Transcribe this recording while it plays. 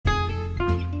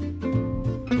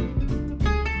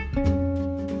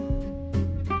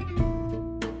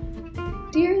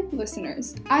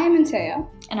listeners. I am Antea.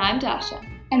 And I'm Dasha.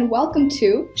 And welcome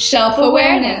to Shelf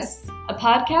Awareness, a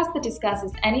podcast that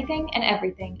discusses anything and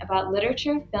everything about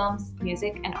literature, films,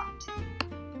 music, and art.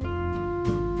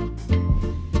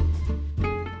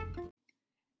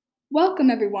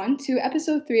 Welcome, everyone, to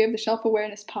episode 3 of the Shelf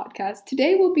Awareness podcast.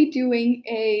 Today we'll be doing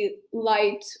a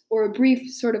light or a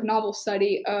brief sort of novel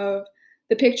study of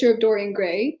The Picture of Dorian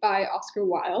Gray by Oscar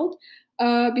Wilde.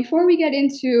 Before we get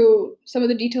into some of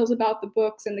the details about the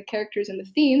books and the characters and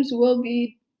the themes, we'll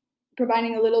be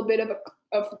providing a little bit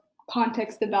of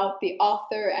context about the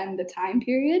author and the time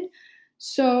period.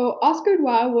 So Oscar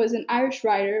Wilde was an Irish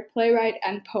writer, playwright,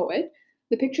 and poet.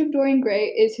 The Picture of Dorian Gray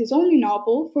is his only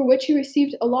novel, for which he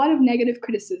received a lot of negative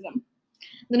criticism.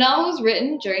 The novel was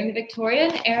written during the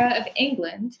Victorian era of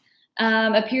England,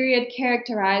 a period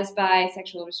characterized by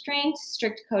sexual restraint,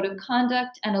 strict code of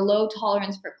conduct, and a low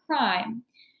tolerance for crime,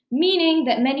 meaning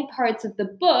that many parts of the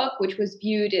book, which was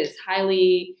viewed as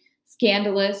highly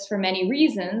scandalous for many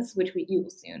reasons, which you will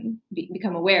soon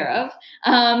become aware of,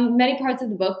 many parts of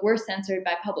the book were censored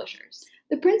by publishers.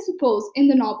 The principles in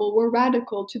the novel were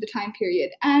radical to the time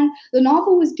period, and the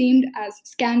novel was deemed as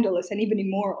scandalous and even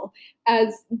immoral,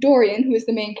 as Dorian, who is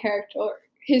the main character,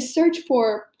 his search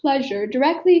for pleasure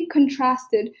directly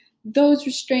contrasted those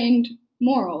restrained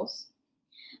morals.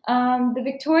 The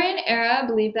Victorian era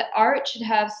believed that art should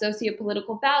have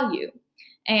socio-political value,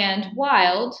 and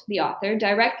Wilde, the author,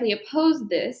 directly opposed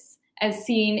this, as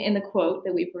seen in the quote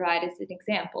that we provide as an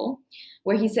example,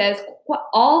 where he says,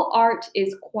 "All art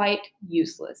is quite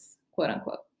useless," quote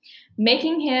unquote,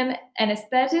 making him an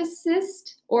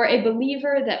aestheticist or a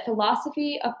believer that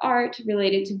philosophy of art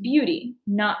related to beauty,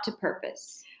 not to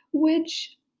purpose.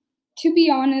 Which, to be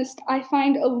honest, I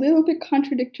find a little bit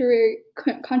contradictory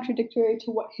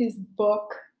to what his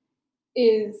book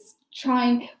is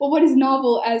trying, what his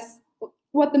novel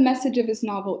what the message of his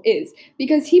novel is,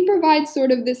 because he provides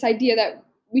sort of this idea that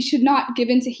we should not give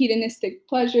in to hedonistic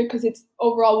pleasure because it's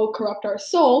overall will corrupt our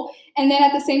soul, and then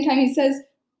at the same time he says,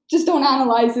 just don't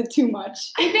analyze it too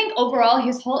much. I think overall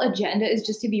his whole agenda is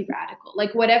just to be radical.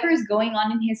 Like whatever is going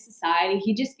on in his society,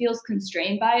 he just feels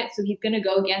constrained by it, so he's going to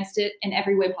go against it in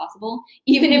every way possible.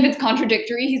 Even if it's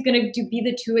contradictory, he's going to be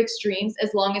the two extremes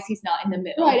as long as he's not in the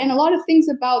middle. Right, and a lot of things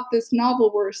about this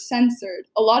novel were censored.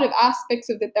 A lot of aspects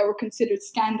of it that were considered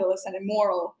scandalous and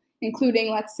immoral,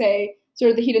 including, let's say, sort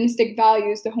of the hedonistic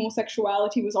values. The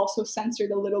homosexuality was also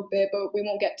censored a little bit, but we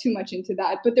won't get too much into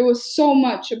that. But there was so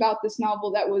much about this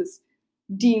novel that was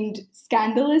deemed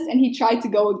scandalous, and he tried to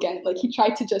go again. Like, he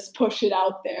tried to just push it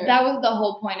out there. That was the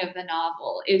whole point of the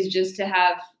novel, is just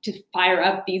to fire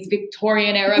up these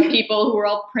Victorian era people who are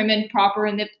all prim and proper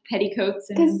in the petticoats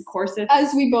and corsets.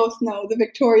 As we both know, the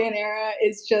Victorian era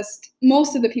is just,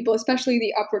 most of the people, especially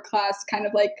the upper class, kind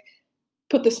of like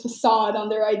put this facade on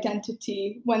their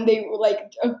identity when they were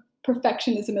like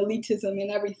perfectionism, elitism, and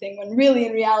everything, when really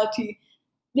in reality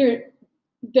the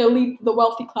elite, the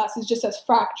wealthy class, is just as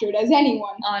fractured as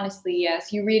anyone. Honestly,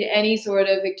 yes. You read any sort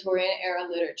of Victorian era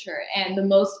literature, and the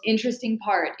most interesting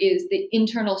part is the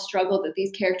internal struggle that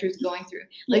these characters are going through.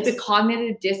 Like the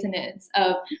cognitive dissonance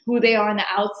of who they are on the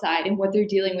outside and what they're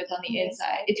dealing with on the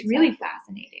inside. It's really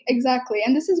fascinating. Exactly.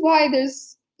 And this is why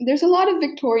there's a lot of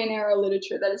Victorian era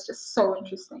literature that is just so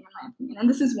interesting, in my opinion, and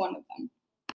this is one of them.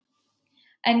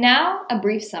 And now, a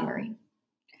brief summary.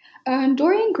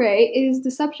 Dorian Gray is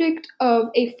the subject of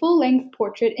a full-length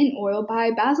portrait in oil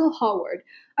by Basil Hallward,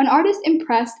 an artist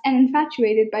impressed and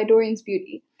infatuated by Dorian's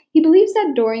beauty. He believes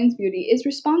that Dorian's beauty is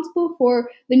responsible for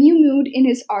the new mood in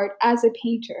his art as a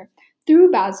painter.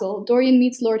 Through Basil, Dorian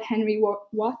meets Lord Henry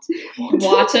Wotton.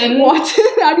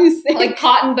 How do you say? Like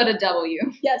cotton, but a W.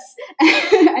 Yes,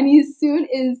 and he soon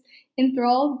is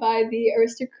enthralled by the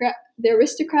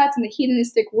aristocrats and the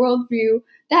hedonistic worldview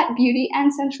that beauty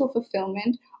and sensual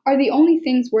fulfillment are the only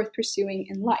things worth pursuing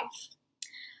in life.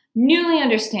 Newly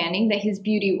understanding that his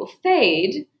beauty will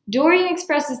fade, Dorian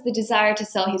expresses the desire to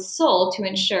sell his soul to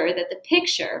ensure that the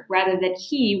picture, rather than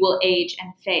he, will age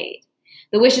and fade.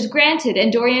 The wish is granted,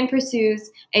 and Dorian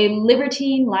pursues a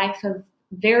libertine life of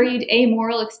varied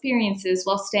amoral experiences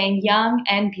while staying young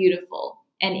and beautiful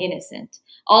and innocent.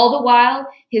 All the while,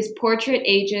 his portrait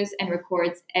ages and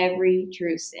records every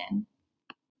true sin.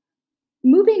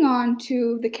 Moving on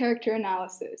to the character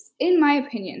analysis. In my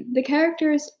opinion, the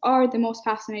characters are the most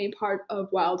fascinating part of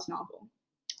Wilde's novel.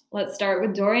 Let's start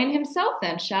with Dorian himself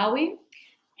then, shall we?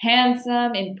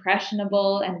 Handsome,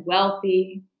 impressionable, and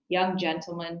wealthy young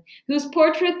gentleman whose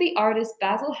portrait the artist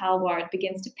Basil Hallward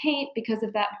begins to paint because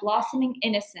of that blossoming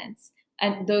innocence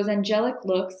and those angelic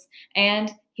looks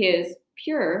and his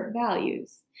pure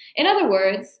values. In other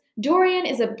words, Dorian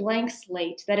is a blank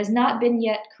slate that has not been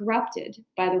yet corrupted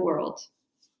by the world.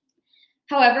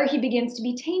 However, he begins to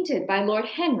be tainted by Lord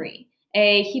Henry,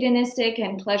 a hedonistic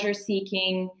and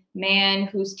pleasure-seeking man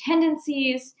whose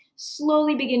tendencies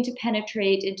slowly begin to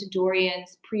penetrate into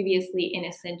Dorian's previously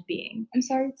innocent being. I'm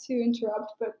sorry to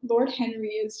interrupt, but Lord Henry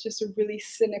is just a really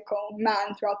cynical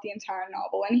man throughout the entire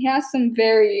novel, and he has some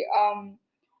very,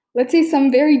 let's say,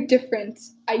 some very different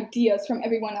ideas from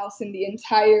everyone else in the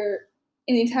entire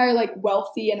like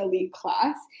wealthy and elite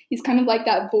class. He's kind of like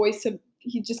that voice of,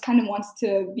 he just kind of wants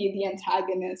to be the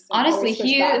antagonist. Honestly,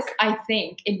 he is, I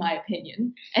think, in my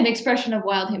opinion, an expression of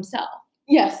Wilde himself.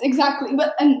 Yes, exactly.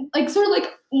 But, and like, sort of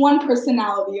like one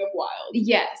personality of Wilde.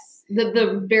 Yes,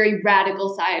 the very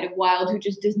radical side of Wilde, who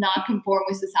just does not conform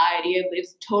with society and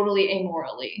lives totally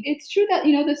amorally. It's true that,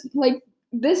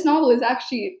 this novel is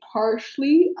actually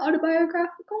partially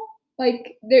autobiographical.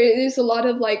 Like, there is a lot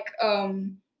of like, I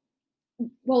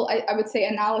would say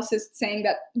analysis saying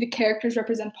that the characters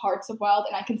represent parts of Wilde,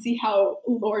 and I can see how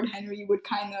Lord Henry would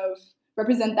kind of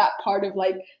represent that part of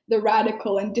like the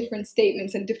radical and different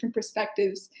statements and different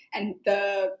perspectives and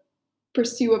the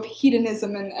pursuit of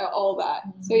hedonism and all that.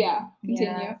 So yeah,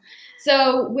 continue. Yeah.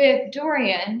 So with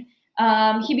Dorian,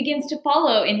 he begins to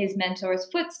follow in his mentor's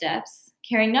footsteps,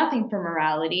 caring nothing for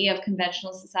morality of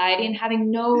conventional society and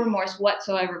having no remorse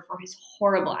whatsoever for his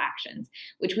horrible actions,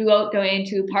 which we won't go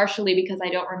into, partially because I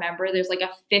don't remember. There's like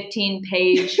a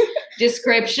 15-page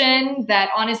description that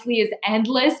honestly is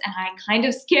endless, and I kind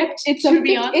of skipped, It's a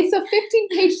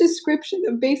 15-page description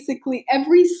of basically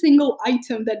every single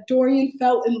item that Dorian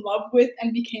fell in love with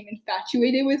and became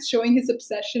infatuated with, showing his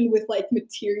obsession with like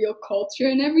material culture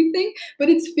and everything. But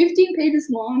it's 15 pages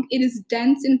long. It is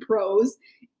dense in prose.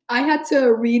 I had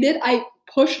to read it. I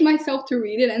pushed myself to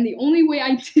read it, and the only way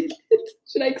I did it,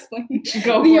 should I explain?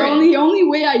 Go for it. The only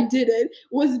way I did it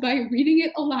was by reading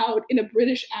it aloud in a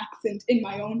British accent in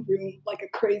my own room, like a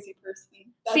crazy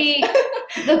person. See,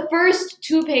 the first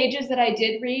 2 pages that I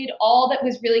did read, all that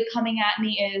was really coming at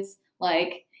me is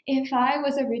like, if I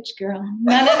was a rich girl,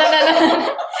 no.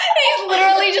 He's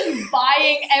literally just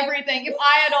buying everything. If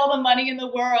I had all the money in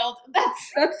the world,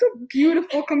 that's a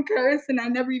beautiful comparison. I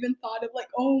never even thought of, like,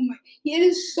 oh my, it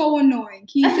is so annoying.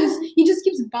 He just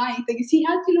keeps buying things. He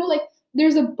has, like,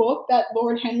 there's a book that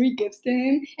Lord Henry gives to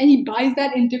him, and he buys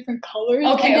that in different colors.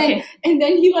 And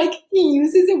then he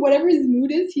uses it, whatever his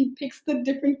mood is, he picks the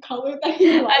different color that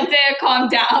he likes. Adea, calm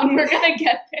down. We're gonna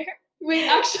get there. Wait,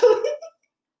 actually.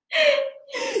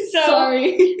 So,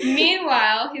 sorry.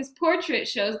 Meanwhile, his portrait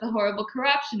shows the horrible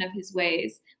corruption of his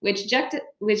ways, which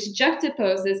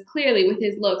juxtaposes clearly with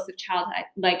his looks of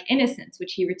childlike innocence,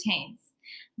 which he retains.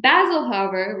 Basil,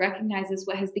 however, recognizes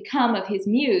what has become of his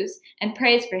muse and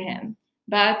prays for him.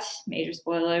 But, major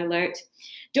spoiler alert,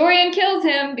 Dorian kills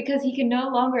him because he can no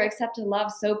longer accept a love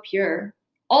so pure.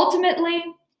 Ultimately,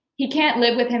 he can't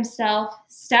live with himself,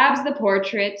 stabs the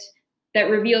portrait that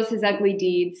reveals his ugly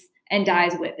deeds, and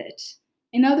dies with it.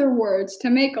 In other words, to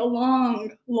make a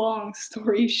long, long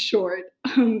story short,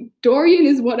 Dorian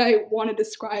is what I want to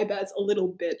describe as a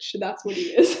little bitch. That's what he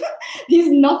is. He's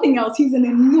nothing else. He's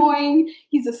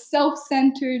he's a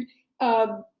self-centered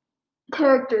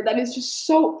character that is just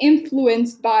so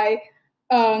influenced by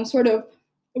sort of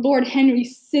Lord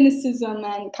Henry's cynicism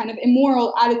and kind of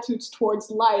immoral attitudes towards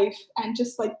life, and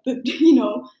just like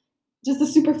just the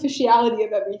superficiality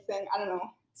of everything. I don't know.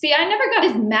 See, I never got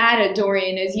as mad at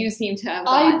Dorian as you seem to have.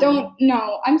 I don't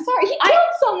know. I'm sorry. He killed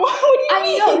someone. What do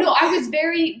you mean? No. I was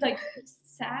very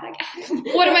sad.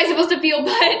 What am I supposed to feel?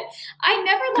 But I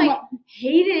never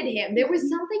hated him. There was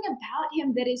something about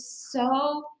him that is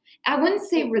so, I wouldn't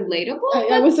say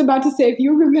relatable. I was about to say, if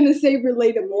you were going to say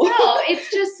relatable. No, it's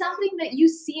just something that you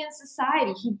see in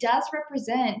society. He does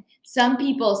represent some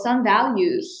people, some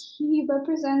values. He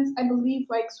represents, I believe,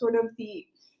 sort of the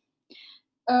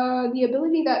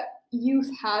ability that youth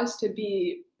has to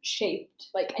be shaped.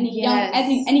 Like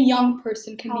any young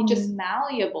person can be just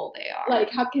malleable they are.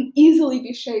 How can easily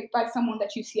be shaped by someone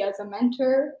that you see as a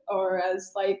mentor or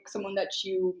as someone that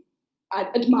you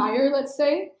admire, let's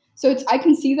say. So I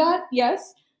can see that,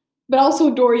 yes. But also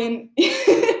Dorian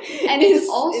and it's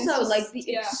also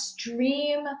the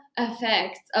extreme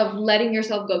effects of letting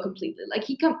yourself go completely.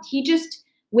 He just,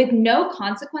 with no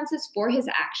consequences for his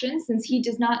actions, since he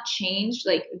does not change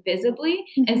visibly,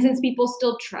 mm-hmm. and since people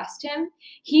still trust him,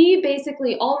 he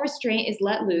basically, all restraint is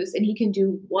let loose and he can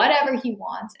do whatever he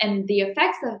wants. And the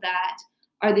effects of that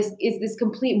is this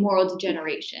complete moral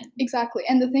degeneration. Exactly.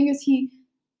 And the thing is,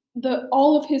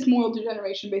 all of his moral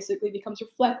degeneration basically becomes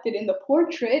reflected in the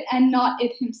portrait and not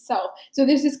it himself. So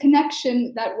there's this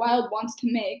connection that Wilde wants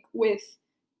to make with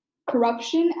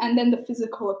corruption and then the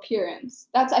physical appearance.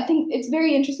 I think it's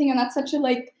very interesting, and that's such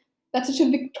a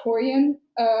Victorian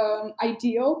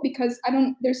ideal, because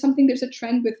there's a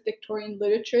trend with Victorian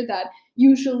literature that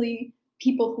usually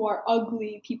people who are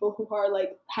ugly, people who are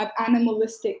like have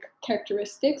animalistic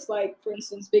characteristics, like for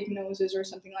instance big noses or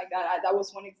something like that. That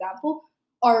was one example.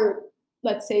 Are,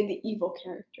 let's say, the evil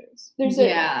characters. There's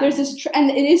this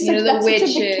and it is the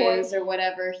witches or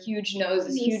whatever, huge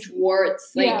noses, huge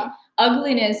warts. Like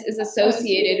ugliness is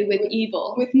associated with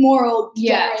evil, with moral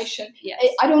degeneration. Yes.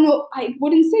 I don't know. I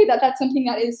wouldn't say that that's something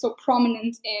that is so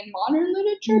prominent in modern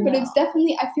literature, but it's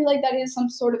definitely. I feel like that is some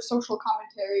sort of social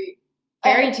commentary.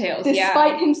 Fairy tales,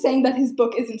 despite him saying that his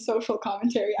book isn't social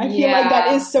commentary, I feel like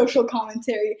that is social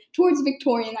commentary towards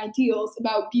Victorian ideals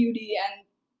about beauty and,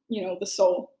 the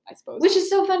soul, I suppose. Which is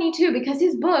so funny too, because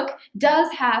his book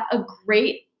does have a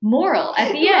great moral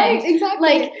at the right, end. Exactly.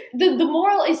 Like the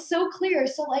moral is so clear.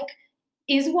 So like,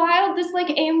 is Wilde this like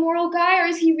amoral guy, or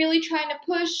is he really trying to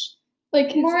push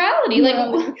like his morality?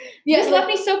 Like, this left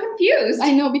me so confused.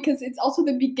 I know, because it's also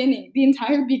the beginning, the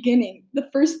entire beginning. The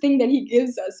first thing that he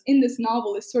gives us in this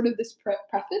novel is sort of this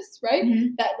preface, right?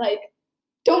 Mm-hmm. That like,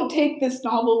 don't take this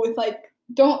novel with like,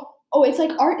 it's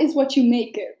like art is what you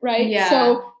make it, right? Yeah.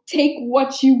 So take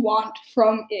what you want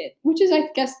from it, which is, I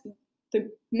guess, the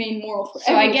main moral for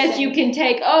everything. So I guess you can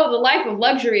take, the life of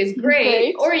luxury is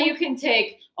great. Or you can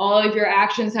take, all of your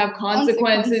actions have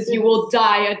consequences. You will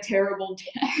die a terrible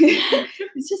death.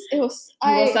 You will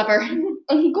suffer.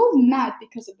 And he goes mad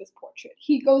because of this portrait.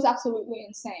 He goes absolutely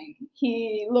insane.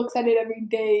 He looks at it every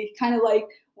day, kind of like,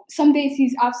 some days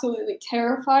he's absolutely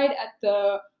terrified at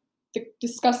the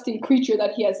disgusting creature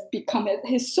that he has become,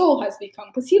 his soul has become,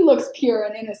 because he looks pure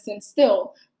and innocent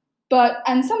still.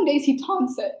 And some days he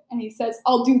taunts it and he says,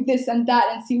 I'll do this and that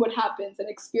and see what happens and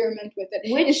experiment with it.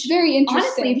 Which, it's very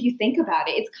interesting. Honestly, if you think about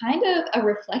it, it's kind of a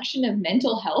reflection of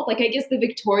mental health. Like, I guess the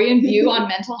Victorian view on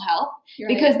mental health,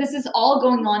 because this is all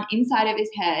going on inside of his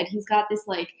head. He's got this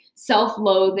like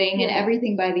self-loathing and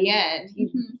everything. By the end,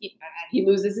 he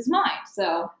loses his mind.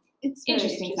 So it's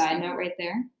interesting side note right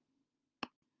there.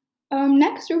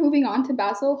 Next, we're moving on to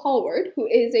Basil Hallward, who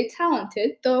is a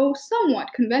talented, though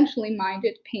somewhat conventionally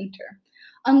minded painter.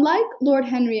 Unlike Lord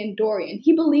Henry and Dorian,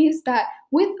 he believes that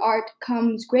with art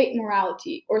comes great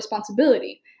morality or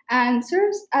responsibility, and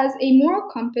serves as a moral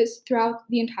compass throughout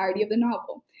the entirety of the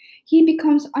novel. He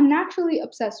becomes unnaturally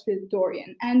obsessed with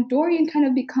Dorian, and Dorian kind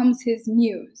of becomes his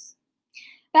muse.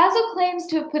 Basil claims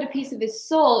to have put a piece of his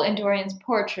soul in Dorian's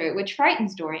portrait, which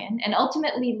frightens Dorian and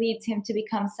ultimately leads him to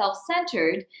become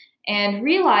self-centered, and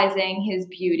realizing his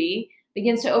beauty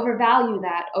begins to overvalue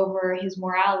that over his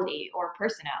morality or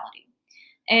personality.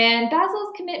 And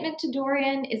Basil's commitment to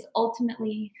Dorian is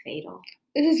ultimately fatal.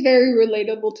 This is very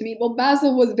relatable to me. Well,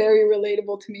 Basil was very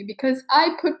relatable to me because I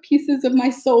put pieces of my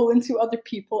soul into other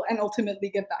people and ultimately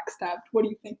get backstabbed. What do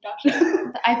you think,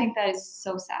 Dasha? I think that is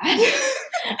so sad.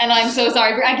 And I'm so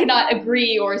sorry. I cannot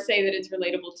agree or say that it's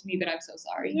relatable to me, but I'm so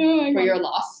sorry for your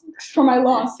loss. For my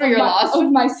loss. For your loss.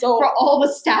 Of my soul. For all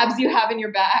the stabs you have in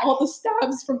your back. All the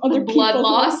stabs from other people. Blood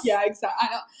loss. Yeah, exactly.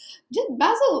 I know.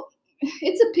 Basil...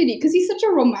 It's a pity because he's such a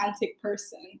romantic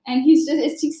person, and he's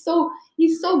so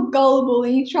gullible,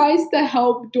 and he tries to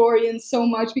help Dorian so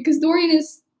much because Dorian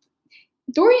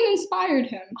inspired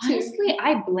him too. Honestly,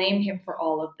 I blame him for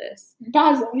all of this.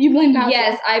 Basil, you blame Basil?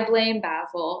 Yes, I blame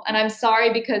Basil, and I'm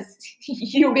sorry because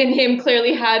you and him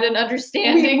clearly had an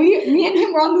understanding. Me and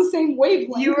him were on the same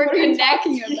wavelength. You were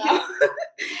connecting about.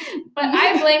 But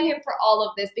I blame him for all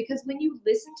of this because when you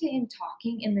listen to him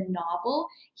talking in the novel,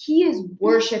 he is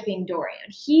worshiping Dorian.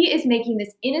 He is making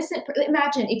this innocent.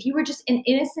 Imagine if you were just an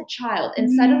innocent child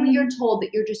and suddenly you're told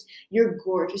that you're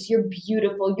gorgeous, you're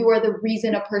beautiful, you are the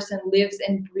reason a person lives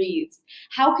and breathes.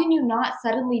 How can you not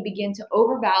suddenly begin to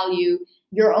overvalue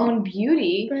your own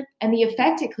beauty and the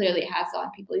effect it clearly has on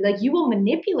people? Like, you will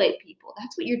manipulate people.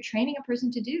 That's what you're training a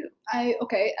person to do. I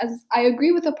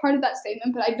agree with a part of that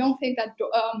statement, but I don't think that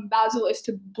Basil is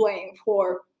to blame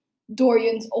for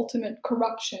Dorian's ultimate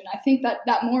corruption. I think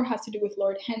that more has to do with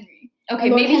Lord Henry. Okay,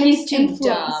 maybe he's too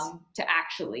dumb to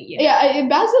actually. Yeah,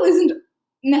 Basil isn't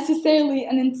necessarily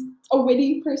a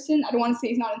witty person. I don't want to say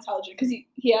he's not intelligent because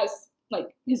he has.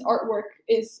 Like, his artwork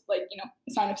is, like,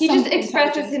 a sign of he just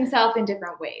expresses himself in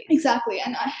different ways. Exactly,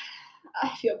 and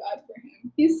I feel bad for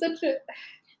him. He's such a...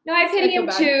 No, I pity him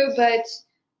too, but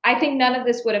I think none of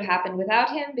this would have happened without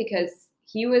him because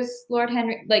he was Lord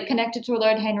Henry, like, connected to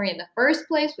Lord Henry in the first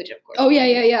place, which, of course... Oh,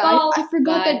 yeah. False, I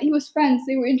forgot that he was friends.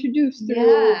 They were introduced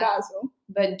through Basil.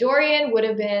 But Dorian would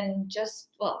have been just,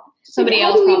 well, somebody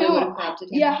else probably would have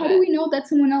corrupted him. Yeah, how do we know that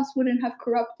someone else wouldn't have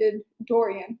corrupted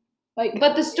Dorian?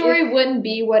 But the story wouldn't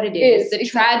be what it is. The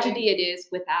tragedy it is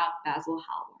without Basil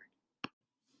Hallward.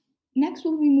 Next,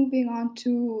 we'll be moving on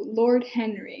to Lord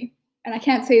Henry. And I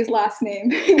can't say his last name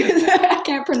because I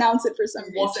can't pronounce it for some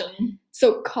reason. Wotton.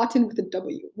 So Cotton with a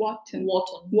W. Wotton.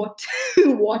 Wotton. Wotton.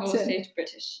 I will say it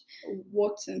British.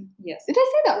 Wotton. Yes. Did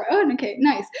I say that right? Oh, okay,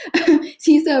 nice.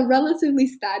 He's a relatively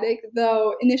static,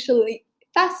 though initially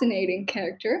fascinating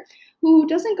character who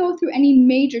doesn't go through any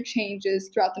major changes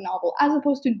throughout the novel, as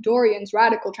opposed to Dorian's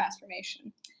radical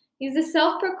transformation. He's a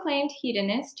self-proclaimed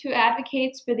hedonist who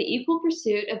advocates for the equal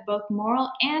pursuit of both moral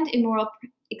and immoral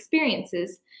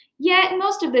experiences. Yet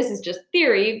most of this is just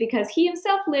theory because he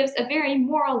himself lives a very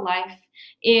moral life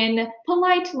in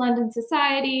polite London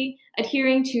society,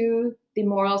 adhering to the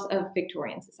morals of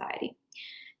Victorian society.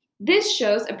 This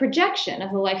shows a projection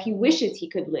of the life he wishes he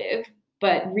could live,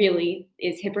 but really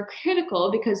is hypocritical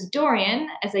because Dorian,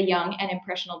 as a young and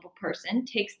impressionable person,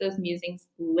 takes those musings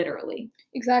literally.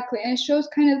 Exactly, and it shows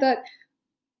kind of that,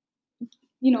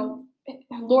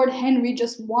 Lord Henry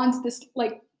just wants this,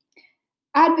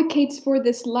 advocates for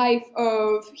this life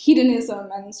of hedonism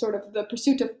and sort of the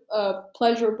pursuit of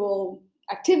pleasurable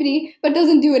activity, but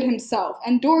doesn't do it himself.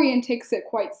 And Dorian takes it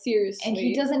quite seriously. And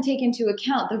he doesn't take into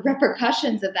account the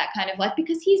repercussions of that kind of life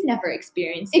because he's never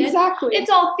experienced it. Exactly. It's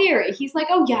all theory. He's like,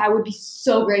 oh yeah, it would be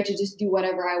so great to just do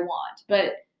whatever I want.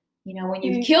 But, when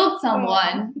you've killed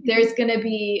someone, there's going to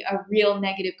be a real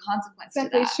negative consequence to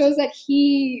that. It shows that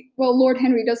Lord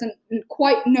Henry doesn't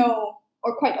quite know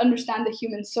or quite understand the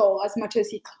human soul as much as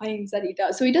he claims that he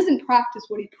does. So he doesn't practice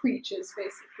what he preaches,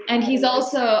 basically. And he's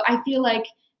also, I feel like,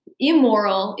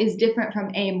 immoral is different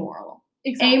from amoral.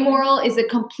 Exactly. Amoral is a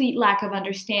complete lack of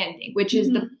understanding, which is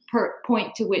the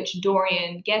point to which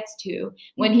Dorian gets to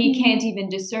when he can't even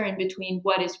discern between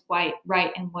what is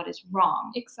right and what is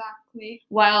wrong. Exactly.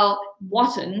 While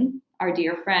Wotton, our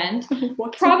dear friend,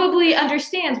 probably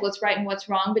understands what's right and what's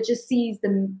wrong, but just sees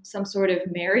some sort of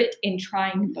merit in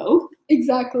trying both.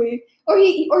 Exactly. Or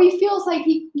he feels like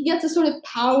he gets a sort of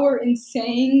power in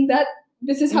saying that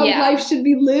this is how life should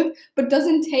be lived, but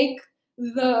doesn't take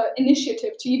the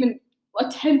initiative to even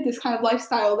attempt this kind of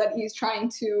lifestyle that he's trying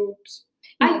to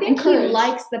I think encourage. He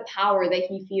likes the power that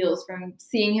he feels from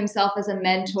seeing himself as a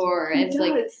mentor, as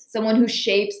like someone who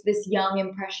shapes this young,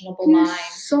 impressionable mind.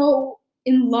 So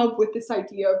in love with this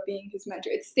idea of being his mentor.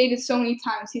 It's stated so many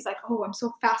times. He's like, oh, I'm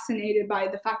so fascinated by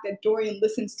the fact that Dorian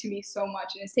listens to me so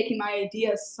much and is taking my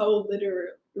ideas so literally.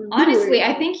 Honestly,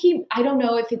 I think I don't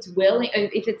know if it's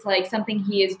if it's like something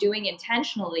he is doing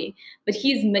intentionally, but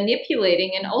he's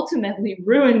manipulating and ultimately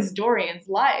ruins Dorian's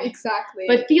life. Exactly.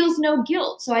 But feels no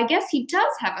guilt. So I guess he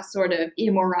does have a sort of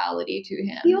immorality to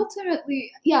him. He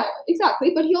ultimately, yeah,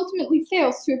 exactly. But he ultimately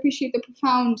fails to appreciate the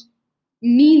profound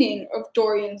meaning of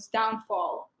Dorian's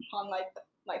downfall upon life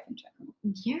in general.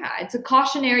 Yeah, it's a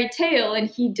cautionary tale, and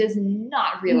he does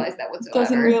not realize that whatsoever.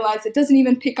 Doesn't realize it. Doesn't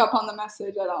even pick up on the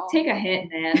message at all. Take a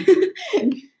hint,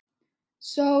 man.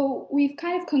 So we've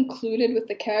kind of concluded with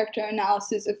the character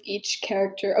analysis of each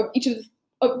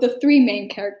of the three main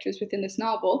characters within this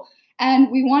novel,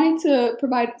 and we wanted to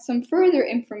provide some further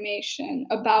information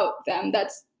about them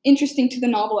that's interesting to the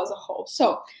novel as a whole.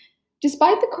 So,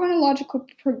 despite the chronological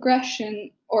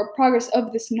progression or progress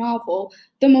of this novel,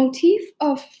 the motif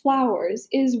of flowers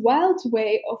is Wilde's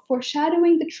way of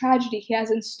foreshadowing the tragedy he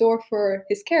has in store for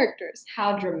his characters.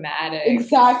 How dramatic.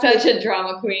 Exactly. Such a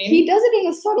drama queen. He does it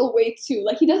in a subtle way too.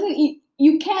 Like,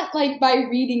 you can't, like, by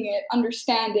reading it,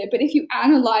 understand it, but if you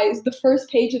analyze the first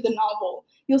page of the novel,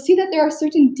 you'll see that there are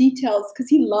certain details, because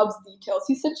he loves details.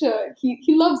 He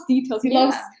loves details. He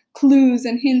loves clues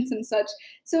and hints and such.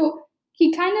 So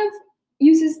he kind of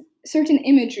uses certain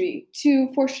imagery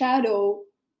to foreshadow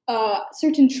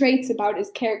certain traits about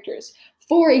his characters.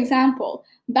 For example,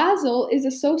 Basil is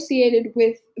associated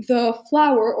with the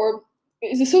flower, or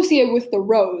is associated with the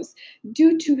rose,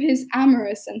 due to his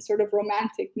amorous and sort of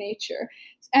romantic nature.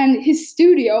 And his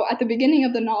studio at the beginning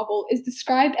of the novel is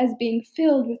described as being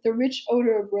filled with the rich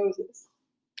odor of roses.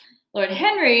 Lord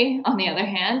Henry, on the other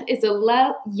hand, is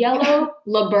a yellow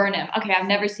laburnum. Okay, I've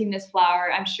never seen this flower.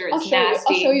 I'm sure it's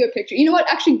nasty. I'll show you a picture. You know what?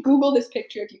 Actually, Google this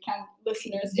picture if you can,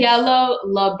 listeners. Yellow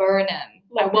laburnum.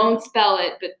 I won't spell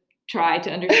it, but try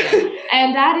to understand.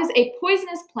 And that is a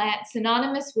poisonous plant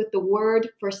synonymous with the word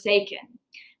forsaken,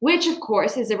 which, of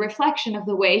course, is a reflection of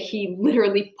the way he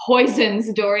literally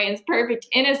poisons Dorian's perfect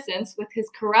innocence with his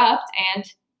corrupt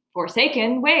and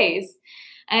forsaken ways.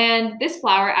 And this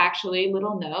flower, actually,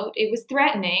 little note, it was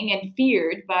threatening and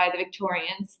feared by the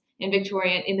Victorians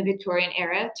in the Victorian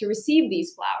era to receive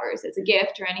these flowers as a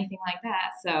gift or anything like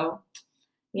that. So,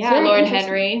 yeah, Very Lord interesting.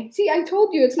 Henry. See, I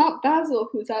told you it's not Basil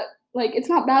who's at, like, it's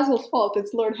not Basil's fault,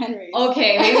 it's Lord Henry's.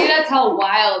 Okay, maybe that's how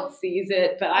Wilde sees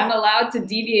it, but I'm allowed to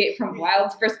deviate from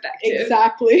Wilde's perspective.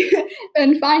 Exactly.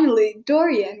 And finally,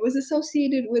 Dorian was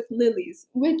associated with lilies,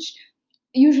 which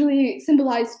usually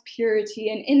symbolize purity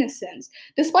and innocence,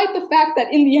 despite the fact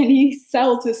that in the end he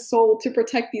sells his soul to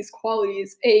protect these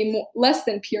qualities, less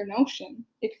than pure notion,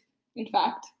 if in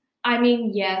fact. I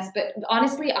mean, yes, but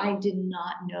honestly, I did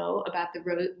not know about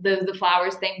the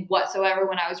flowers thing whatsoever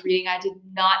when I was reading. I did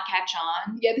not catch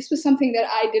on. Yeah, this was something that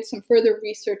I did some further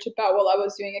research about while I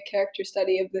was doing a character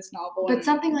study of this novel. But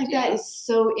something like that is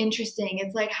so interesting.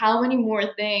 It's like how many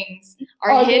more things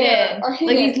are hidden.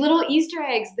 Like these little Easter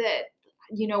eggs that,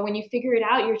 you know, when you figure it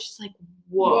out, you're just like,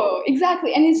 whoa.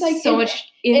 Exactly. And it's like so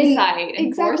much insight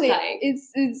and foresight.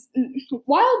 It's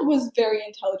Wilde was very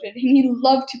intelligent and he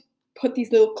loved to put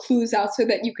these little clues out so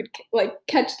that you could like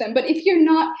catch them. But if you're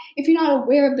not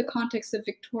aware of the context of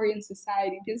Victorian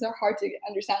society, these are hard to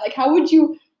understand. Like, how would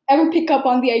you ever pick up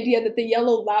on the idea that the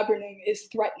yellow laburnum is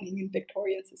threatening in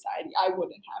Victorian society? I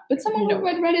wouldn't have. But someone who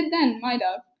had read it then might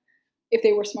have, if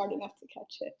they were smart enough to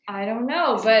catch it. I don't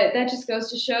know, but that just goes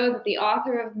to show that the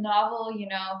author of the novel, you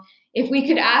know, if we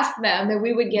could ask them, then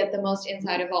we would get the most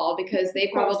insight of all, because they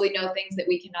probably know things that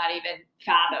we cannot even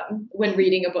fathom when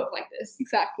reading a book like this.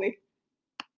 Exactly.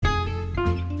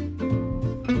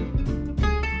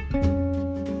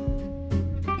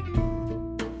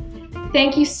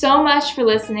 Thank you so much for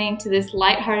listening to this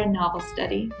lighthearted novel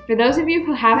study. For those of you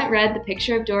who haven't read The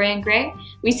Picture of Dorian Gray,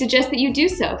 we suggest that you do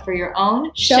so for your own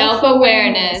shelf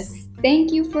awareness.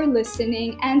 Thank you for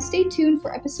listening, and stay tuned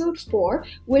for episode 4,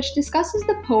 which discusses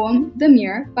the poem The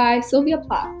Mirror by Sylvia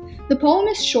Plath. The poem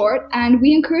is short, and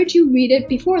we encourage you read it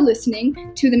before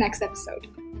listening to the next episode.